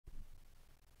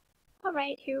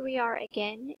Alright, here we are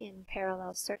again in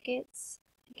parallel circuits.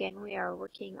 Again, we are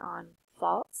working on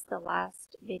faults. The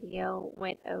last video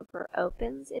went over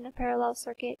opens in a parallel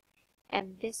circuit,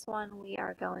 and this one we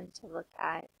are going to look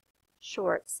at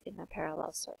shorts in a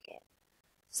parallel circuit.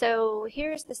 So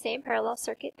here's the same parallel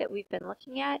circuit that we've been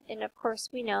looking at, and of course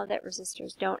we know that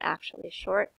resistors don't actually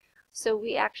short, so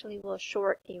we actually will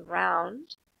short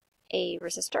around a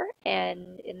resistor,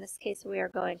 and in this case we are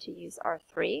going to use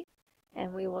R3.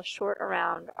 And we will short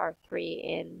around R3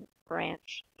 in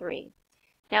branch 3.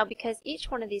 Now, because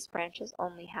each one of these branches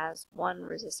only has one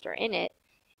resistor in it,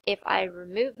 if I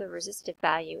remove the resistive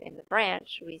value in the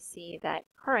branch, we see that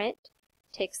current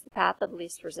takes the path of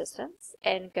least resistance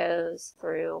and goes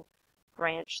through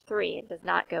branch 3. It does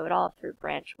not go at all through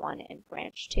branch 1 and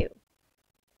branch 2.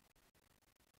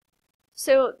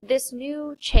 So this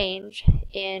new change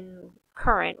in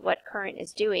current, what current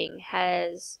is doing,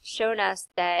 has shown us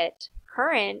that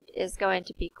current is going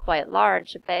to be quite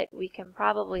large, but we can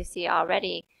probably see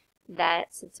already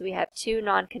that since we have two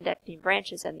non-conducting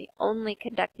branches and the only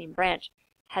conducting branch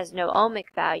has no ohmic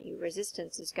value,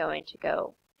 resistance is going to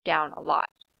go down a lot.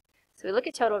 So we look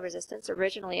at total resistance.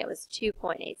 Originally it was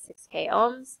 2.86k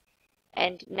ohms,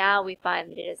 and now we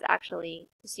find that it is actually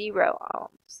 0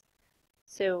 ohms.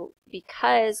 So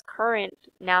because current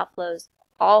now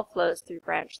all flows through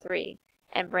branch 3,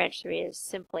 and branch 3 is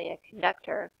simply a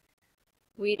conductor,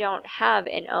 we don't have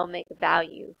an ohmic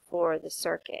value for the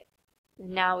circuit.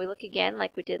 Now we look again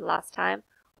like we did last time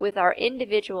with our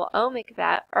individual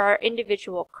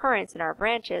individual currents in our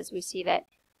branches. We see that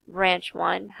branch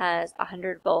 1 has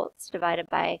 100 volts divided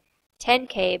by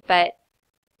 10k, but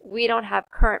we don't have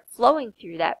current flowing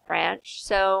through that branch,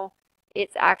 so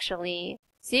it's actually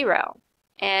 0.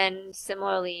 And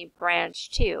similarly,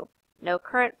 branch 2, no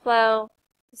current flow,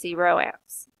 0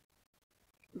 amps.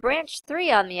 Branch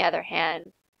 3, on the other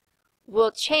hand,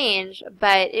 will change,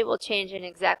 but it will change in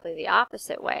exactly the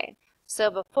opposite way.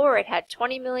 So before it had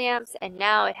 20 milliamps, and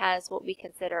now it has what we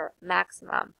consider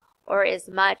maximum, or as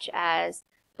much as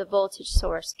the voltage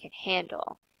source can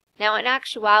handle. Now in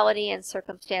actuality, in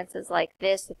circumstances like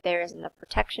this, if there isn't a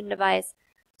protection device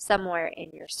somewhere in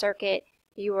your circuit,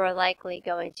 you are likely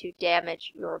going to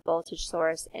damage your voltage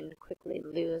source and quickly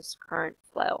lose current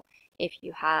flow if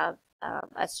you have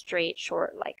a straight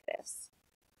short like this.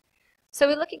 So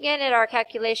we look again at our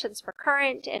calculations for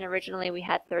current, and originally we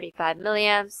had 35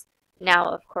 milliamps. Now,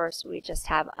 of course, we just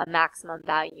have a maximum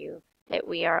value that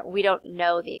we don't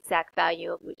know the exact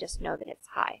value, we just know that it's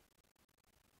high.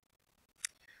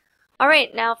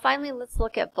 Alright, now finally let's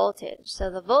look at voltage. So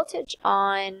the voltage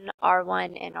on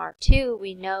R1 and R2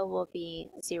 we know will be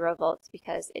 0 volts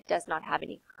because it does not have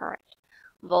any current.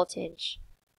 Voltage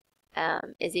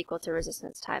is equal to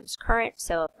resistance times current.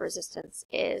 So if resistance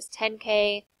is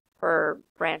 10k for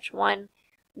branch 1,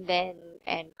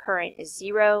 and current is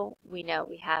 0, we know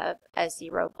we have a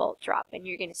 0 volt drop. And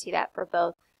you're going to see that for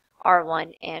both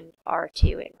R1 and R2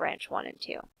 in branch 1 and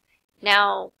 2.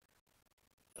 Now,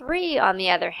 3, on the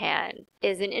other hand,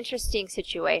 is an interesting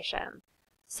situation.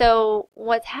 So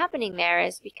what's happening there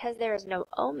is because there is no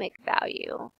ohmic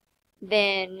value,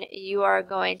 then you are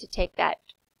going to take that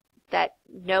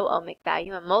no ohmic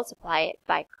value and multiply it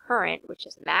by current, which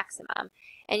is maximum,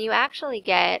 and you actually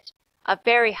get a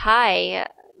very high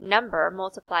number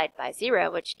multiplied by 0,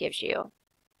 which gives you,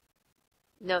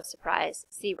 no surprise,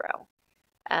 0.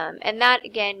 And that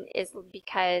again is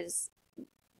because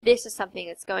this is something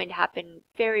that's going to happen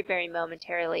very, very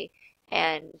momentarily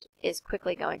and is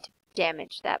quickly going to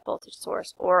damage that voltage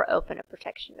source or open a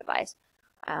protection device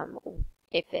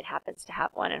if it happens to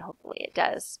have one, and hopefully it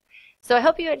does. So I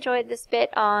hope you enjoyed this bit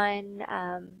on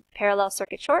parallel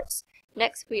circuit shorts.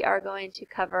 Next we are going to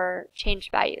cover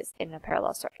change values in a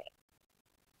parallel circuit.